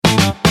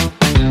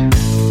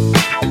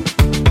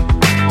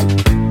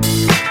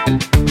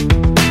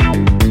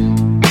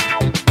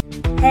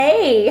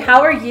Hey,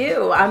 how are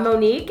you? I'm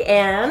Monique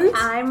and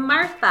I'm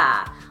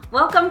Martha.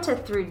 Welcome to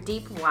Through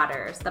Deep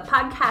Waters, the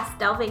podcast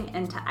delving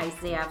into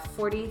Isaiah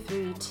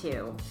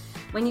 43:2.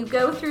 When you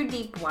go through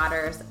deep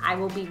waters, I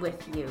will be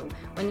with you.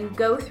 When you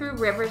go through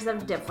rivers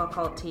of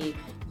difficulty,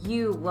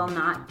 you will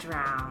not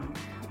drown.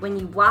 When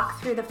you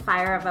walk through the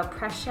fire of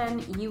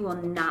oppression, you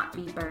will not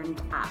be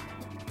burned up.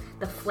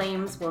 The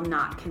flames will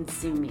not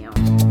consume you.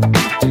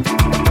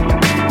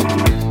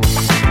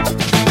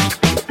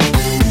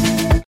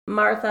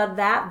 Martha,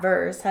 that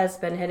verse has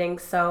been hitting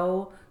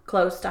so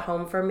close to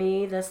home for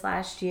me this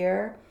last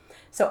year.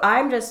 So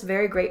I'm just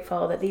very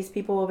grateful that these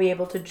people will be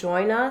able to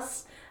join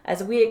us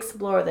as we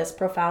explore this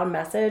profound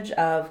message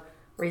of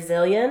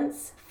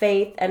resilience,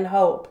 faith, and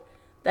hope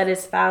that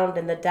is found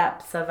in the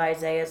depths of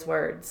Isaiah's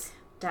words.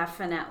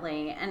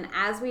 Definitely. And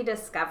as we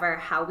discover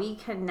how we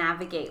can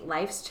navigate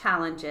life's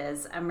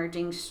challenges,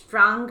 emerging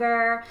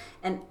stronger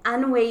and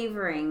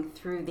unwavering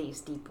through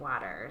these deep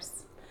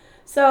waters.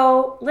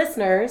 So,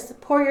 listeners,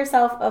 pour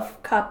yourself a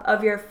cup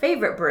of your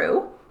favorite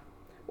brew,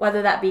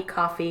 whether that be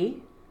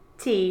coffee,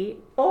 tea,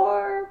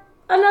 or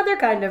another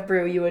kind of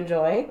brew you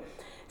enjoy.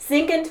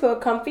 Sink into a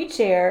comfy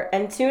chair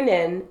and tune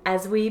in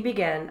as we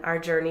begin our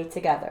journey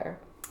together.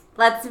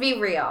 Let's be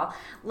real.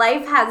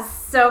 Life has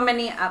so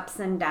many ups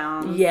and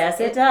downs. Yes,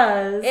 it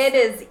does. It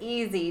is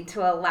easy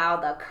to allow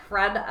the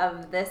crud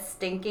of this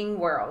stinking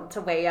world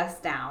to weigh us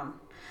down.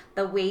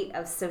 The weight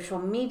of social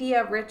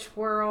media rich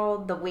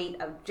world, the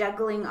weight of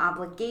juggling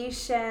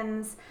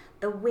obligations,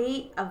 the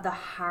weight of the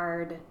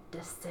hard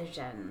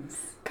decisions.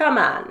 Come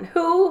on,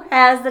 who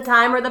has the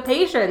time or the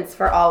patience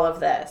for all of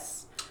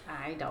this?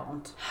 I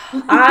don't.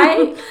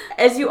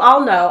 As you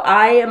all know,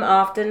 I am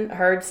often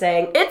heard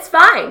saying, it's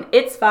fine,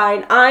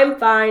 I'm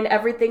fine,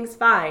 everything's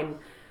fine.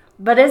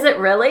 But is it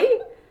really?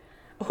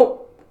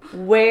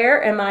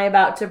 Where am I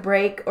about to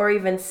break or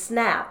even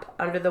snap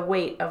under the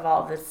weight of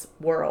all this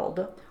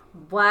world?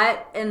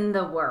 What in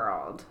the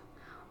world?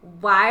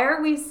 Why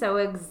are we so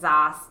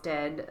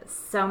exhausted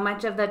so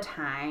much of the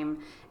time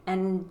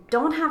and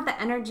don't have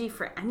the energy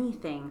for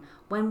anything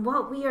when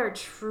what we are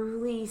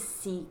truly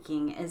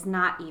seeking is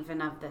not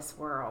even of this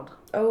world?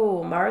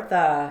 Oh,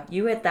 Martha,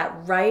 you hit that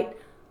right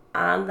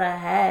on the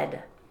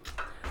head.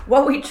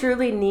 What we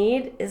truly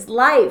need is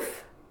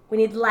life. We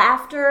need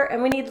laughter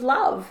and we need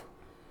love.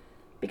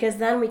 Because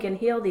then we can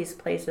heal these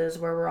places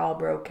where we're all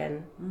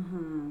broken.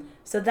 Mm-hmm.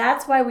 So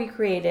that's why we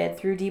created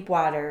Through Deep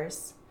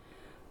Waters.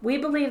 We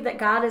believe that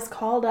God has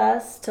called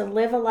us to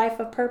live a life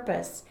of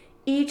purpose,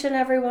 each and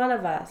every one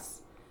of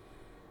us.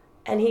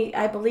 And we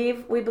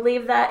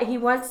believe that He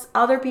wants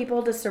other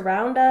people to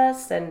surround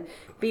us and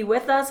be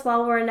with us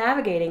while we're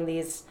navigating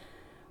these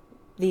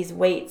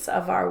weights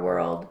of our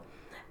world.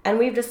 And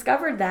we've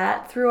discovered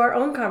that through our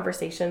own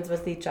conversations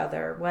with each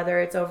other, whether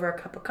it's over a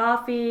cup of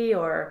coffee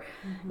or,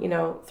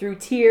 through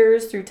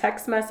tears, through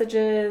text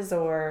messages,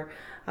 or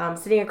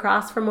sitting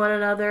across from one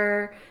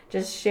another,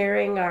 just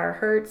sharing our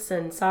hurts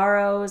and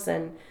sorrows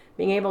and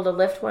being able to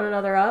lift one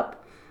another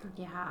up.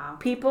 Yeah.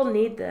 People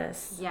need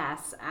this.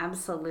 Yes,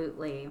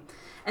 absolutely.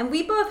 And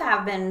we both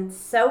have been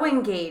so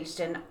engaged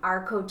in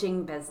our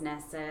coaching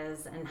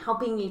businesses and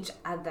helping each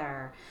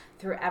other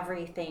through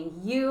everything.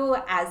 You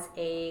as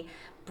a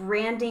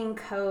branding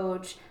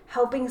coach,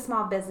 helping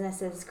small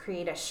businesses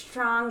create a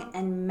strong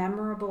and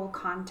memorable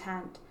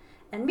content.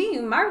 And me,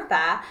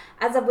 Martha,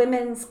 as a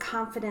women's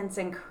confidence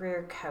and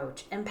career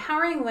coach,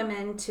 empowering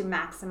women to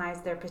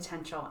maximize their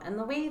potential in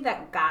the way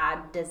that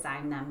God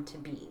designed them to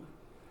be.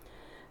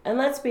 And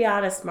let's be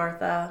honest,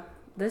 Martha,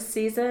 this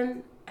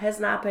season has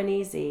not been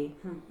easy.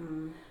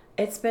 Mm-mm.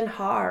 It's been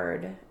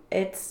hard.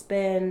 It's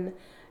been,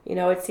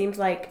 it seems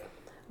like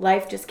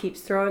life just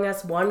keeps throwing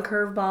us one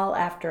curveball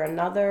after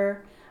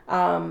another.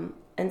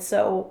 And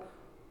so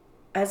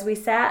as we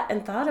sat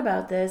and thought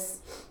about this,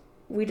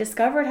 we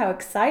discovered how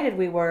excited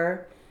we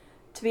were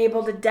to be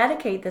able to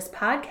dedicate this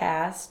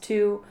podcast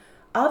to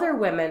other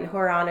women who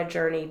are on a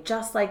journey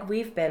just like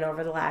we've been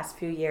over the last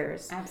few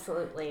years.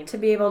 Absolutely. To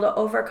be able to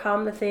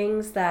overcome the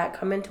things that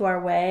come into our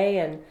way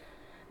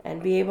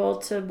and be able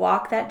to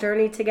walk that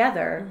journey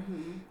together.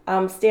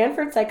 Mm-hmm.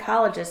 Stanford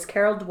psychologist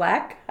Carol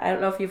Dweck, I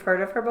don't know if you've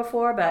heard of her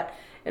before, but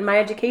in my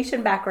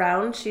education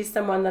background, she's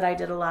someone that I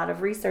did a lot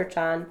of research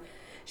on.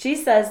 She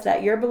says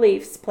that your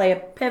beliefs play a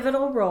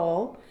pivotal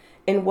role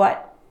in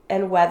what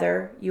and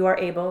whether you are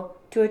able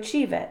to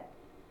achieve it.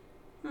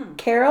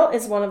 Carol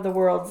is one of the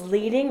world's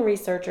leading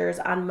researchers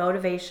on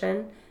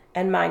motivation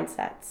and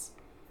mindsets.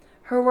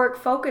 Her work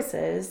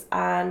focuses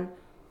on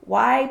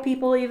why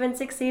people even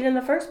succeed in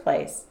the first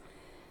place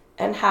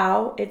and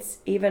how it's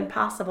even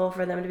possible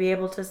for them to be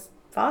able to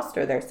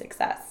foster their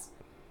success.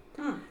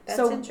 That's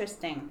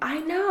interesting.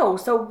 I know.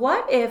 So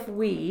what if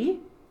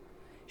we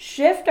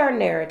shift our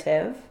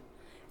narrative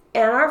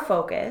and our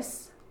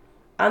focus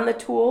on the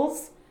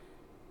tools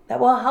that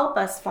will help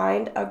us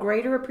find a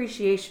greater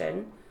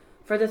appreciation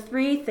for the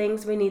three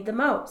things we need the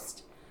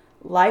most: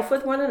 life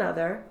with one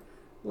another,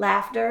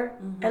 laughter,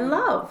 and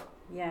love.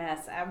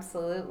 Yes,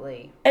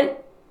 absolutely. And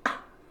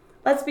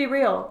let's be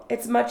real,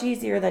 it's much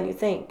easier than you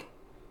think.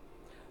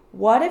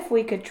 What if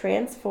we could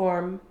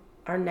transform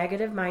our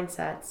negative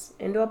mindsets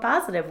into a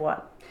positive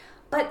one?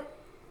 But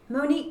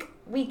Monique,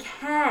 we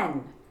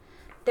can.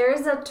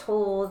 There's a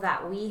tool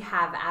that we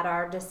have at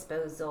our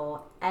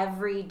disposal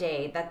every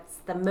day that's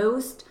the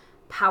most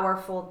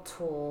powerful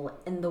tool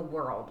in the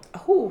world.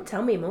 Oh,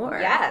 tell me more.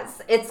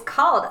 Yes, it's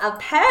called a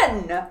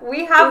pen.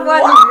 We have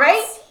one What?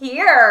 right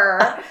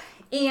here.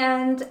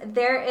 And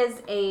there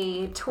is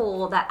a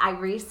tool that I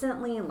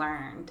recently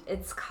learned.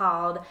 It's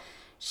called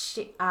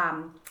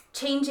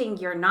changing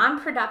your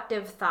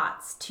non-productive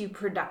thoughts to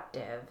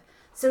productive.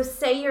 So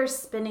say you're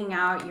spinning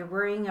out, you're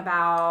worrying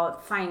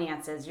about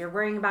finances, you're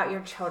worrying about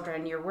your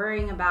children, you're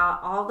worrying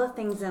about all the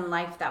things in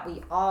life that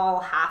we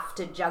all have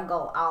to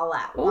juggle all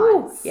at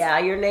once. Yeah,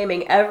 you're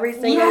naming every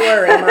single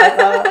worry,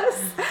 Martha.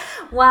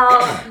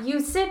 Well, you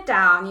sit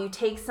down, you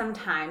take some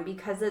time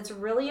because it's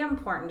really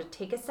important to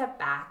take a step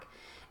back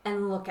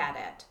and look at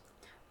it.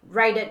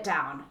 Write it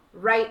down.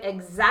 Write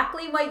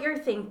exactly what you're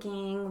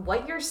thinking,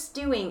 what you're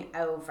stewing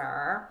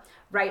over.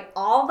 Write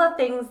all the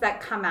things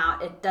that come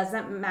out. It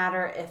doesn't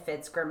matter if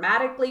it's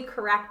grammatically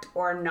correct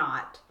or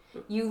not.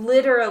 You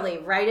literally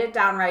write it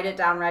down, write it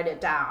down, write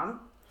it down.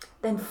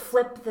 Then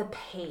flip the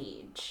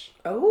page.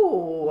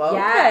 Oh,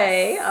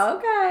 okay. Yes.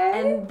 Okay.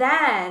 And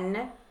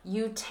then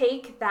you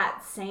take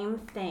that same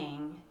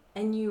thing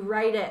and you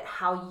write it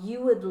how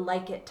you would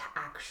like it to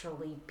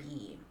actually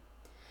be.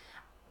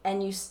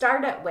 And you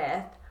start it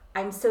with,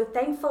 I'm so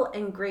thankful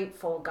and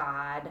grateful,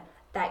 God,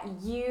 that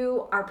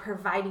you are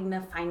providing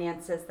the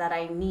finances that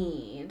I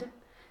need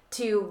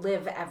to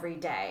live every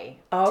day,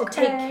 to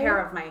take care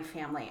of my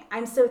family.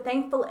 I'm so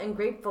thankful and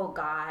grateful,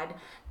 God,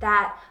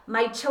 that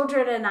my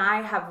children and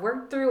I have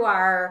worked through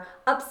our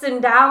ups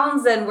and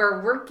downs and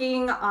we're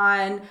working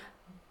on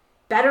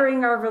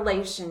bettering our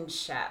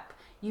relationship.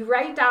 You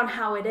write down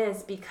how it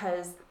is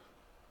because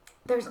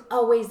there's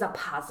always a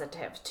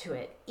positive to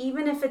it,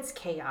 even if it's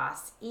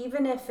chaos,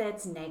 even if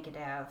it's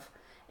negative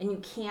and you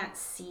can't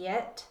see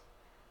it.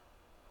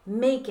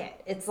 Make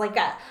it. It's like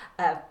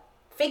a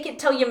fake it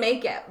till you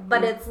make it,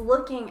 but it's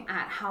looking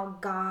at how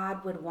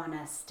God would want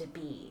us to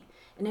be.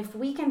 And if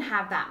we can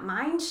have that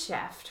mind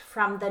shift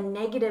from the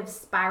negative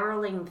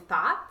spiraling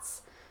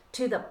thoughts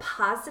to the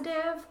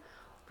positive,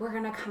 we're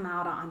going to come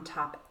out on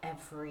top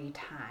every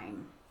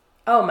time.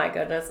 Oh my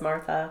goodness,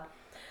 Martha.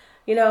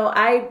 You know,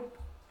 I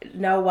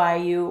know why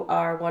you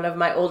are one of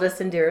my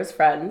oldest and dearest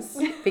friends,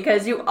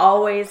 because you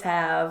always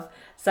have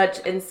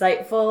such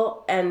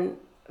insightful and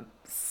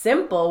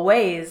simple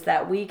ways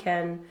that we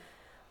can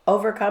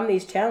overcome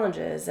these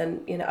challenges.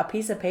 And you know, a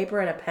piece of paper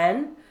and a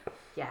pen,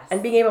 yes,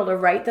 and being able to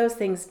write those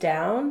things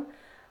down,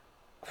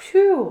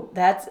 whew,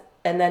 that's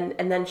and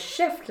then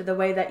shift the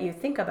way that you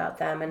think about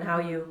them and how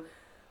you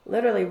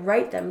literally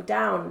write them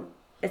down.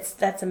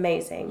 That's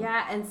amazing.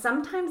 Yeah, and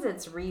sometimes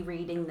it's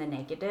rereading the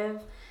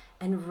negative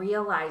and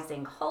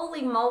realizing,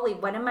 holy moly,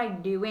 what am I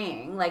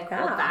doing? Like,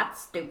 well,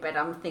 that's stupid.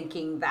 I'm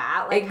thinking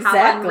that. Like,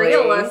 how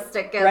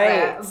unrealistic is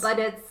it? But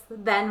it's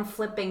then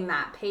flipping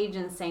that page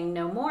and saying,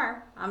 no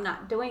more. I'm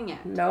not doing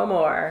it. No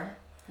more.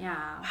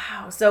 Yeah.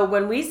 Wow. So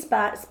when we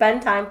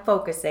spend time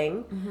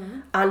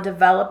focusing on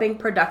developing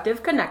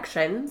productive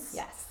connections,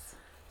 yes,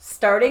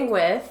 starting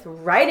with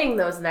writing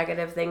those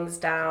negative things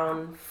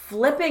down,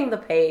 flipping the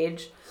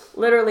page,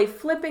 literally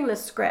flipping the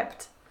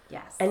script,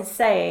 yes, and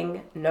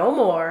saying, no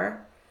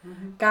more.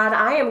 God,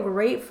 I am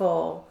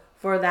grateful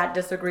for that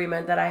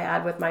disagreement that I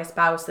had with my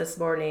spouse this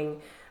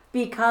morning,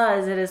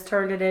 because it has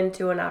turned it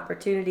into an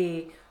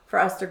opportunity for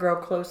us to grow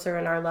closer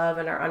in our love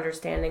and our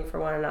understanding for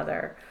one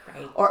another.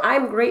 Right. Or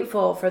I'm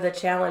grateful for the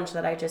challenge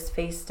that I just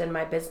faced in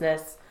my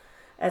business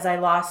as I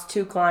lost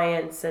 2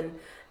 clients and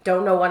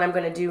don't know what I'm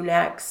going to do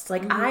next.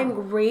 Like,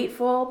 I'm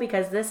grateful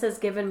because this has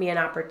given me an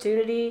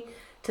opportunity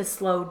to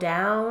slow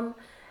down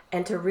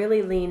and to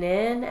really lean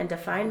in and to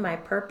find my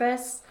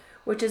purpose,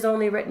 which is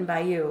only written by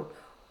you.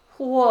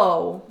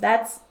 Whoa,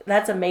 that's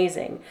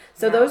amazing.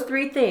 So those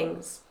 3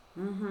 things,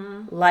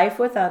 life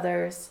with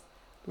others,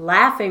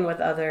 laughing with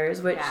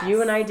others, which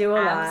you and I do a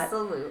lot,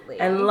 absolutely,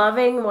 and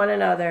loving one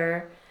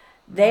another,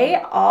 they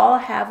all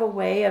have a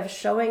way of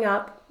showing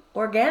up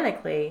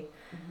organically,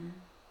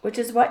 which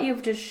is what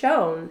you've just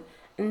shown.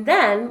 And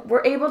then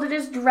we're able to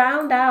just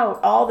drown out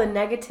all the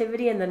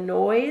negativity and the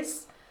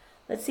noise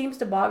that seems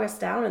to bog us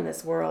down in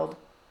this world.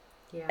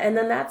 Yeah. And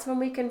then that's when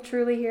we can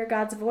truly hear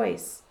God's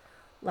voice,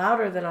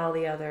 louder than all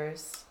the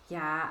others.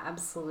 Yeah,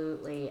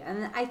 absolutely.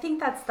 And I think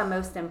that's the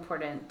most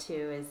important too,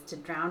 is to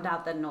drown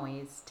out the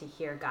noise to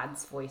hear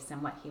God's voice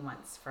and what he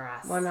wants for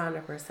us.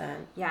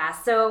 100%. Yeah,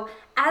 so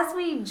as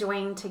we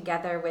join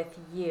together with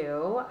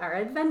you, our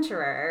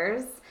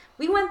adventurers,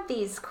 we want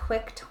these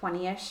quick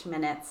 20-ish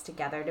minutes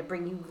together to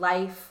bring you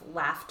life,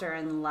 laughter,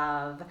 and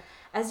love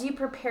as you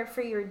prepare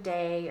for your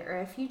day, or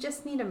if you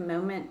just need a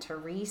moment to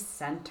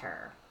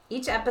recenter.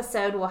 Each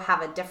episode will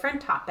have a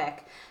different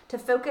topic to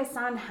focus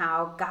on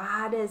how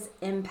God is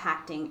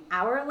impacting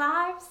our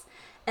lives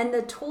and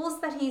the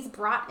tools that he's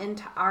brought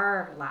into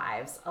our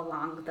lives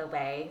along the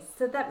way,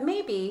 so that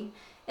maybe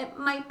it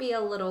might be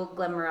a little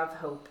glimmer of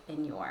hope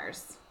in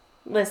yours.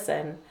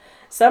 Listen,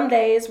 some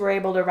days we're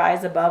able to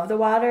rise above the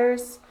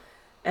waters,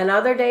 and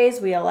other days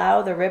we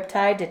allow the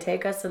riptide to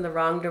take us in the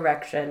wrong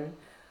direction.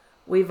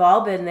 We've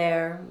all been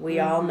there. We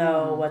all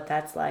know what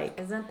that's like.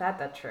 Isn't that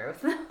the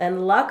truth?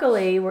 And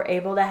luckily, we're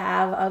able to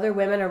have other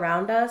women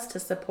around us to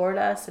support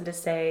us and to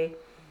say,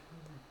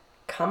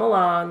 come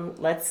along,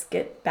 let's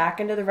get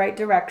back into the right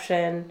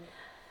direction.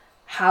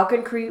 How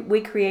can we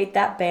create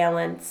that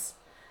balance?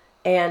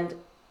 And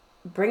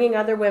bringing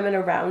other women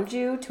around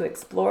you to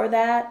explore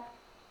that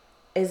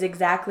is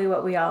exactly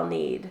what we all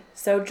need.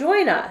 So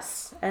join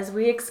us as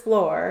we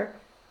explore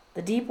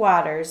the deep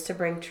waters to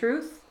bring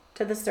truth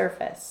to the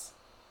surface.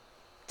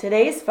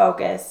 Today's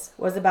focus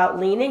was about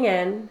leaning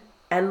in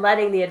and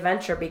letting the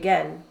adventure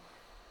begin.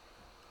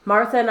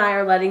 Martha and I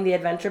are letting the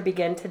adventure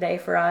begin today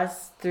for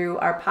us through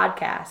our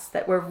podcast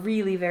that we're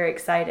really very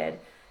excited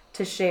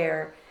to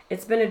share.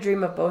 It's been a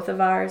dream of both of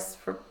ours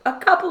for a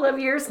couple of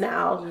years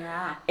now.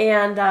 Yeah.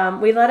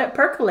 And we let it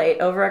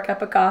percolate over a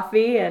cup of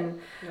coffee, and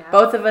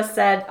both of us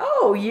said,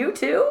 oh, you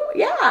too?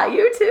 Yeah,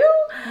 you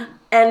too?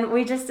 And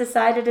we just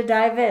decided to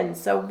dive in.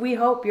 So we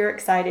hope you're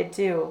excited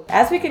too.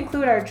 As we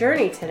conclude our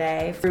journey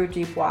today through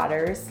deep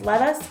waters,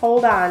 let us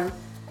hold on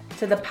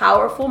to the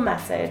powerful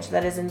message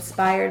that is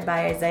inspired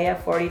by Isaiah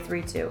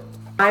 43:2.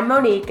 I'm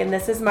Monique, and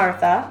this is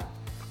Martha.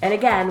 And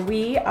again,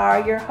 we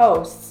are your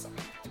hosts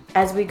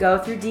as we go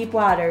through deep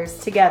waters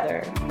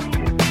together.